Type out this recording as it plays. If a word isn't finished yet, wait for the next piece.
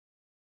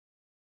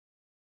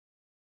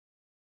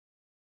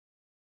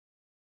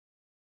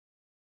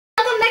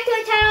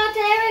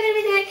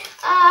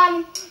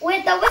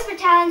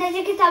challenge, as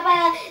you can tell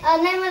by the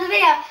name of the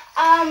video.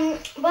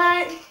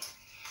 But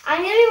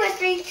I'm gonna be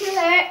whispering to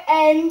her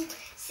and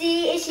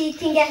see if she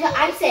can guess what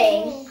I'm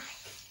saying.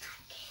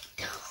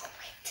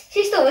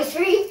 She's still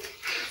whispering.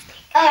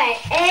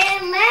 Alright,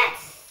 and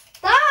let's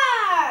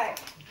start!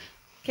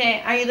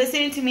 Okay, are you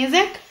listening to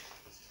music?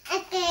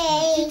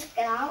 Okay.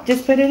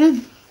 Just put it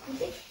in.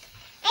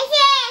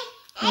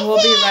 And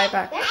we'll be right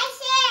back.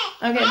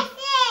 Okay.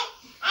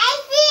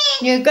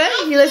 You're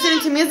good? You listening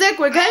to music?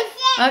 We're good?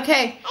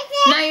 Okay.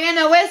 Now you're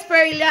gonna whisper,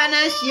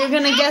 Iliana. You're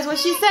gonna guess what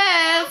she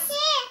says.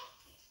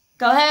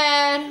 Go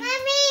ahead.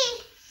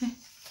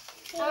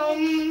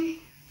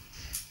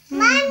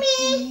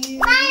 Mommy.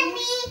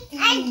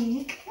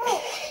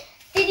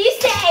 Did you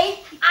say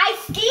I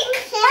stink?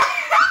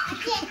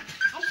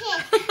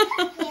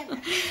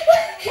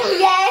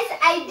 Yes,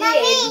 I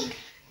did.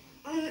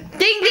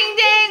 Ding, ding,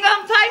 ding.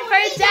 One point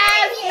for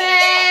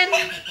Jasmine.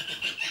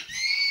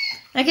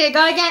 Okay,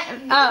 go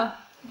again. Oh.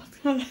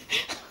 Go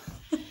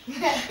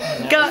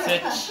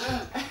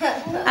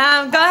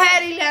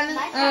ahead,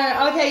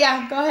 Iliana. Okay,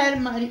 yeah. Go ahead,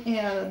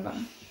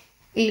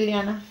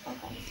 Iliana.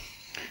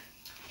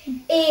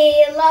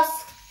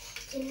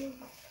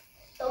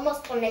 Estamos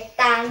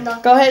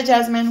conectando. Go ahead,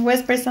 Jasmine.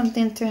 Whisper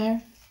something to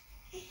her.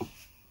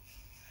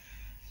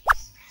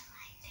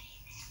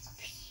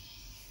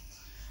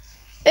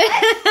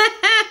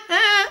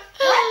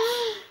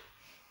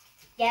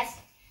 Yes.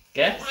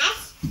 Guess?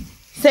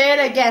 Say it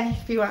again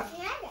if you want.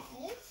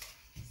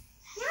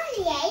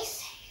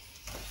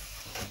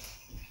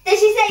 Did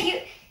she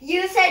say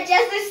you said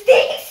just the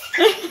sticks?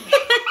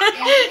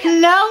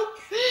 No.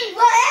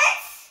 What?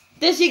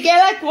 Did she get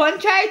like 1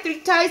 try, 3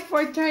 tries,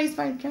 4 tries,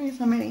 5 tries?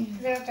 How many?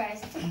 0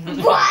 tries.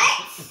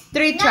 What?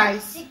 3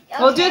 tries. Okay.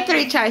 We'll do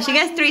 3 tries. She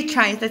gets 3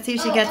 tries. Let's see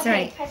if she gets it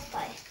right. Press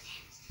play.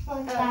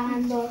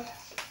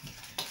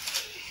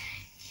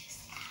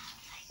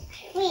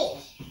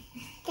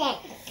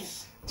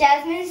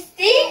 Jasmine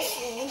sticks.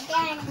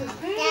 One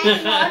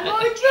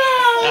more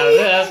try.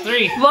 That's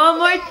 3. 1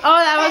 more. Oh,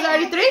 that was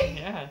already 3?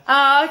 Yeah.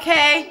 Oh,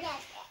 okay.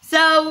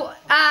 So,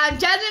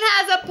 Jasmine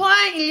has a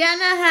point.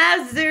 Iliana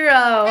has 0.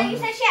 No, you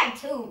said she had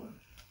 2.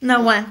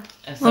 No, 1.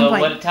 So, 1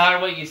 point. tell her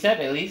what you said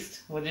at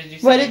least. What did you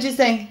say? What did you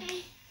say?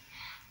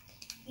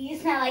 You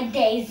smell like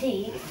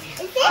daisies.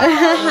 You No.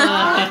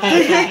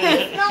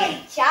 smell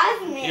like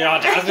jasmine. You're all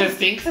Jasmine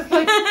stinks.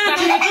 Okay.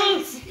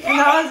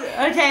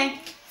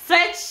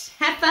 Switch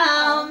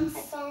headphones.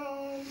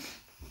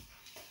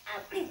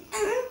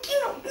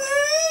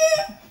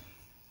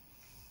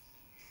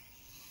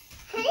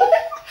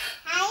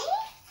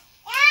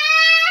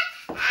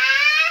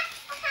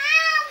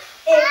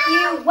 If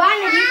you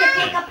wanted, you could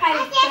pick up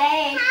private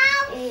play.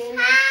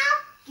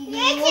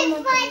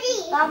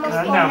 Vamos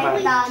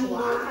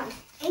conectando.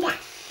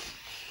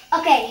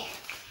 Okay.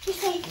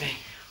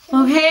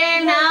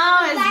 Okay,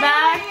 now it's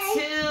back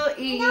to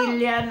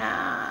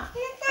Iliana.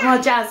 Well,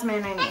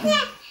 Jasmine, I mean.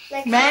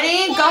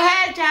 Ready? Go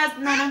ahead,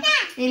 Jasmine. No, no.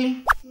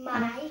 Ili.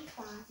 My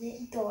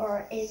closet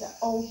door is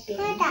open.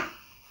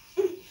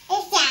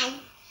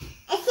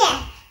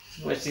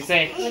 What'd she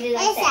say? What did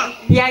I say?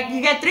 Yeah,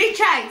 you get 3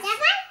 tries.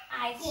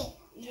 I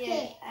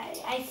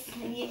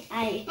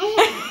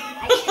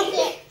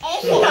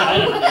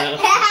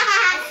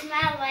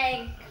smell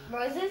like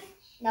roses.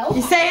 No.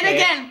 You say it Okay.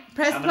 again.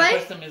 Press I'm gonna play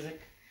press the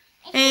music.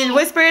 and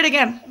whisper it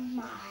again.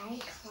 My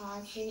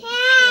closet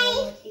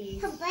door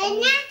is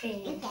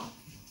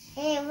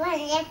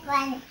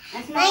open.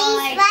 I smell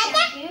like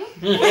shampoo.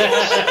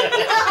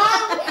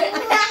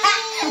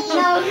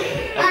 No.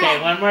 Okay,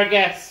 one more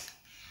guess.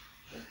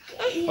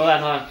 Hold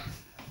on.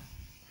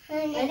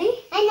 Ready?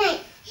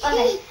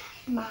 Okay.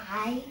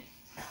 My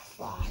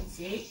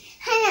closet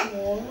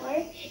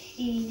door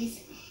is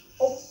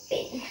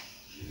open.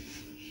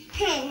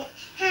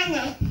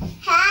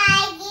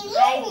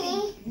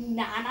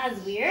 Nana's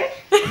weird.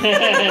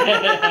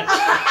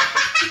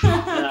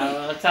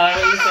 No, tell her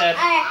what you said. I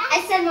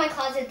said my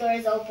closet door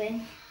is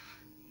open.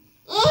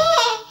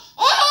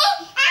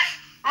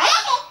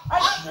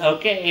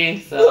 Okay,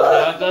 so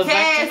now it goes back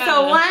Okay, to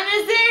so Nana. 1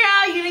 is 0.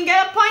 You didn't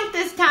get a point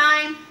this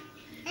time.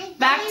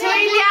 Back to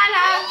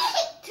Iliana.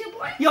 2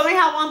 points. You only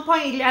have 1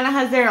 point. Iliana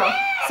has 0.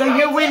 So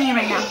you're winning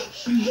right now.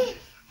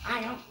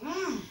 I don't.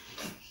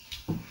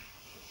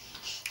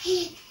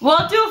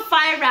 We'll do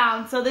 5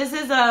 rounds. So this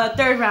is a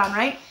 3rd round,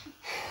 right?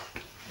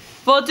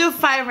 We'll do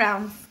 5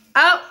 rounds.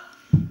 Oh.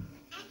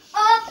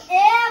 Up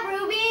air,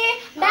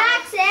 Ruby.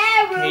 Back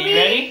air, Ruby. Okay, you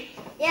ready?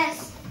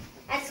 Yes.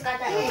 I just got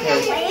that.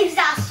 Okay.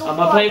 I'm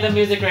gonna play the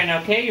music right now,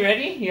 okay? You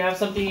ready? You have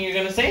something you're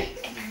gonna say?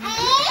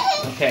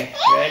 Okay,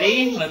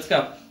 ready? Let's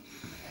go.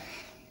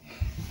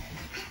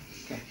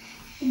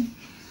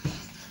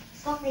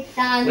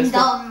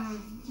 Conectando.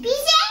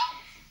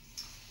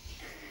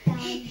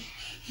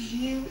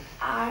 You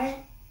are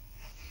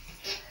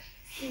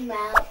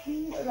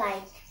smelling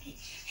like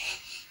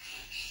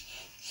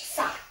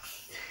socks.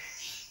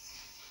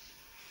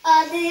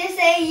 Did you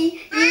say you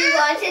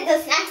wanted the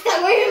snacks that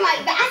were in my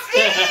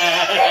basket?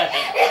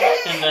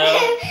 No.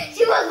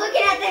 She was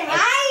looking at them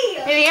right.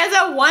 If you guys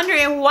are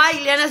wondering why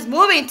Iliana's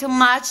moving too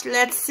much,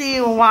 let's see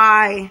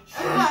why.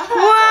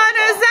 What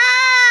is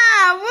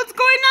that? What's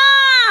going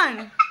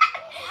on?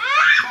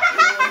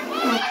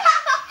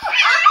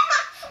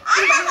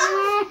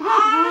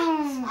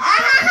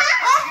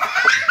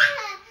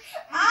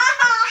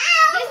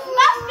 This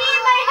must be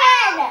in my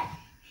head.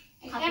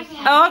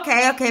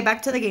 Okay,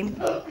 back to the game.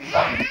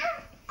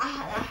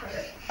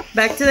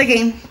 Back to the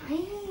game.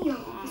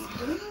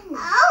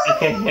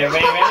 Okay,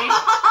 everybody ready?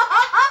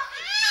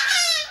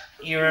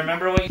 You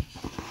remember what you...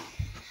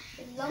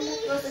 You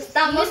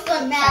smell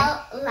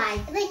like...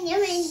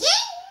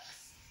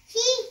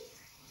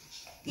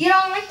 You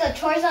don't like the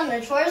chores on the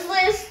chores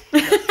list?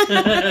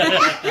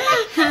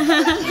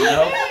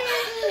 Nope.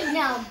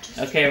 No.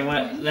 Okay, here,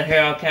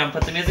 okay, I'll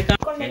put the music on.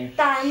 Okay.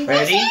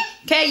 Ready?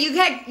 Okay, you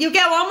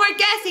get one more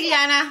guess,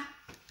 Iliana.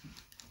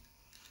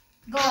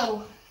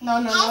 Go.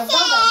 No, don't go.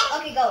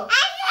 Okay, go.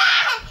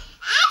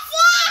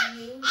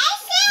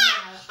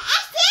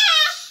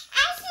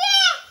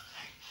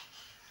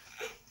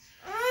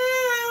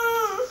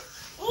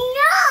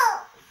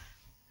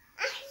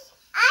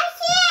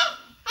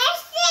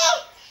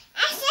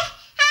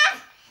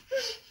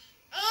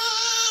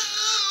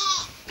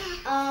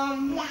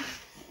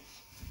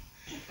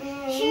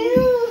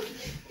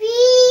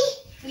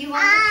 You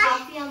want the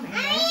coffee on my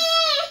head?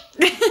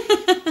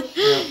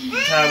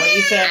 What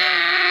you said?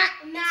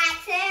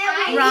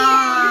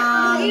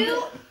 Wrong.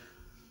 You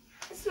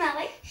smell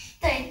like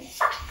dirty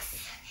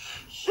socks.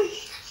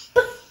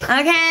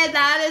 Okay,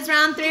 that is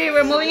round 3.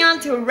 We're moving on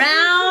to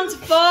round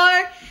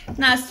 4.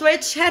 Now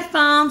switch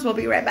headphones. We'll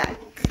be right back.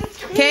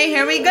 Okay,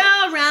 here we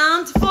go.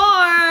 Round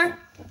 4.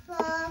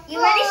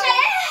 You ready,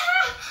 Shay?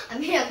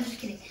 I'm just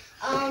kidding.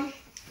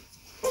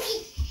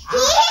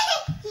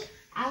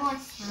 I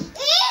want some.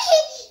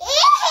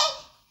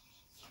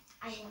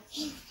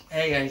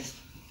 Hey guys.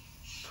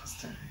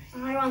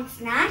 I want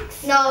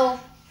snacks. No.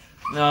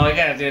 No, I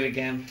gotta do it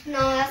again. No,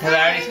 that's Because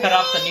I already cut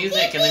off the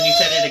music and then you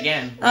said it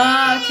again.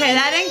 Okay,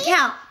 that didn't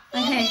count.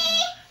 Okay.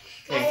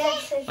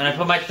 Okay. When I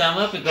put my thumb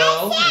up, it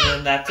goes, and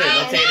then that's it.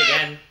 Let's say it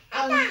again.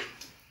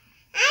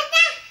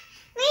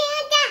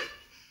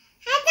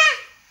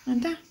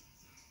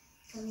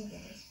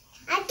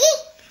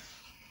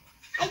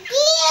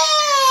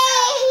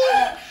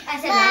 I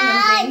said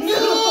random things.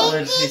 What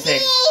did she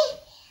say?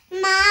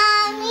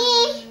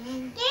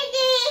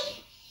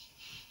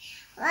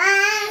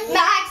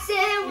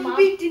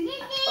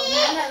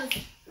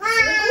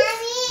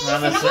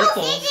 Around the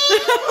circles.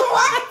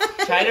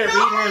 Try to read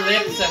her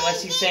lips and what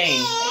she's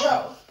saying.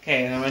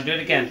 Okay, I'm gonna do it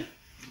again.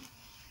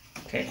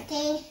 Okay.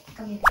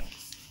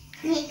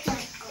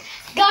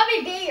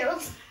 Gummy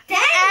bears.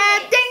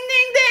 And ding,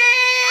 ding,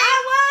 ding! I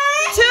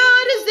won!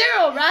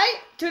 2-0, right?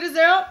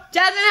 2-0.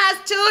 Jasmine has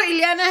 2.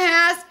 Iliana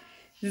has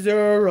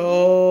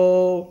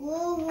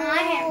 0. I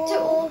have 2.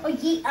 Oh,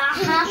 yeah, I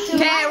have 2.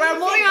 Okay, we're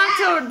moving on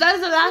to, that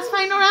is the last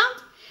final round?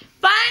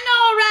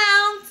 Final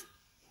round!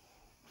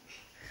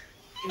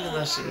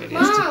 Oh, she already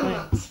Mom, has 2 how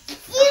points. do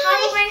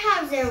I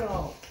have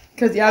 0?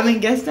 Because you haven't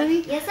guessed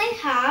any? Yes, I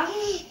have.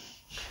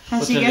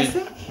 Has she guessed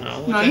it?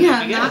 No, No, which you one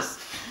have did not. guess?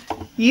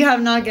 You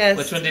have not guessed.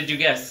 Which one did you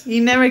guess?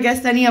 You never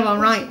guessed any of them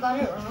right. Got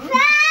it wrong.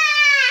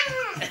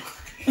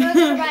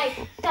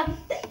 Right.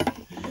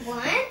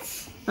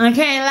 What?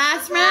 Okay,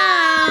 last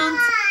round.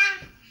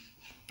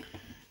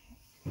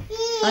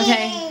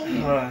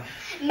 Okay.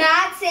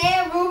 Max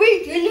and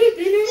Ruby.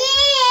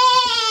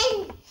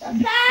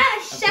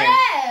 Shut up.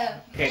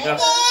 Okay, go.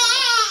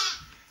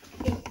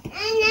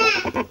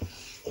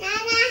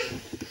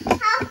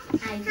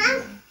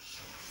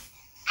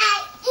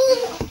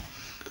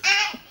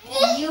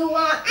 You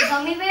want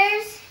gummy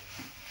bears?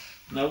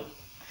 Nope.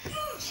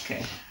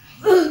 Okay.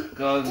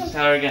 Go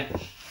tell her again.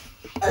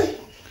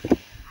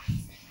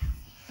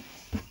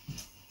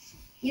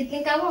 You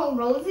think I want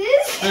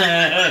roses?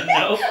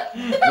 No.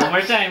 One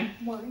more time.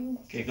 One.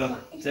 Okay, go.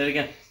 Say it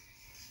again.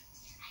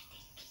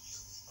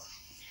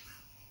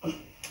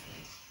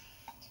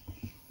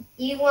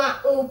 You want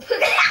oop?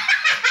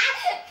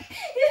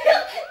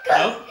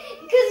 Nope.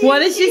 What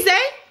did she say?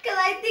 Because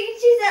I think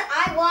she said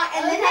I want,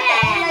 and then at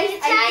the end I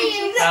think she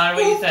said Tell her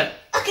what you said.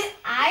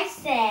 I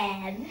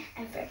said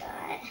I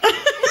forgot.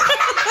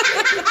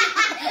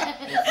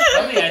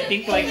 Funny, I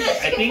think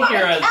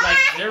you're a, like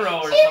 0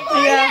 or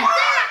something. Yeah. I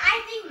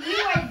think you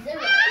are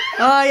 0.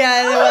 Oh,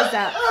 yeah, it was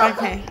that.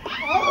 Okay.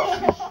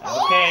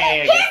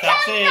 Okay, I guess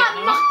that's it.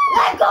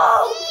 Let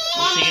go.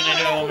 Is she gonna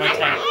do it one more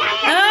time?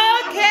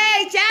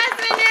 Okay,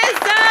 Jasmine is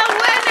the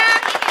winner.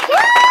 Woo!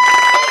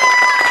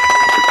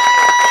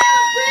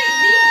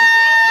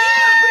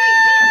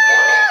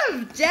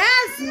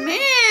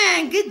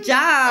 Jasmine, good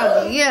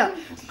job. Yeah.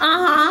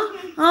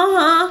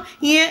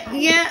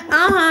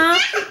 Yeah.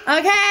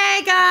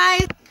 Okay,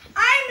 guys.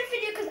 I'm the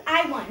video because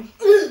I won.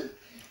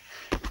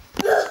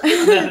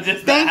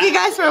 Just Thank you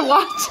guys for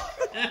watching.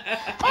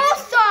 Oh,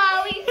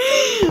 sorry.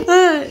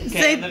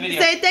 Say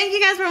thank you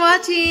guys for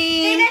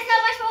watching. Thank you guys so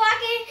much for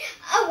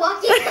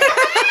walking.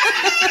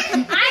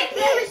 I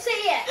never say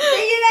it.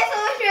 Thank you guys so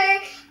much for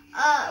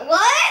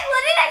what?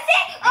 What did I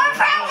say? Oh,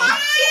 for watching.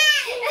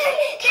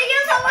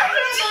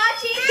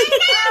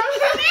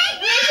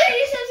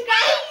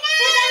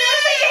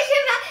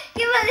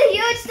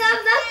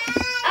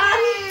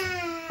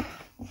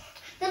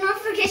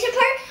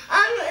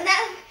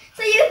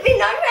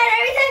 notified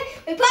every time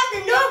we post a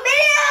new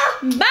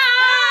video.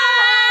 Bye.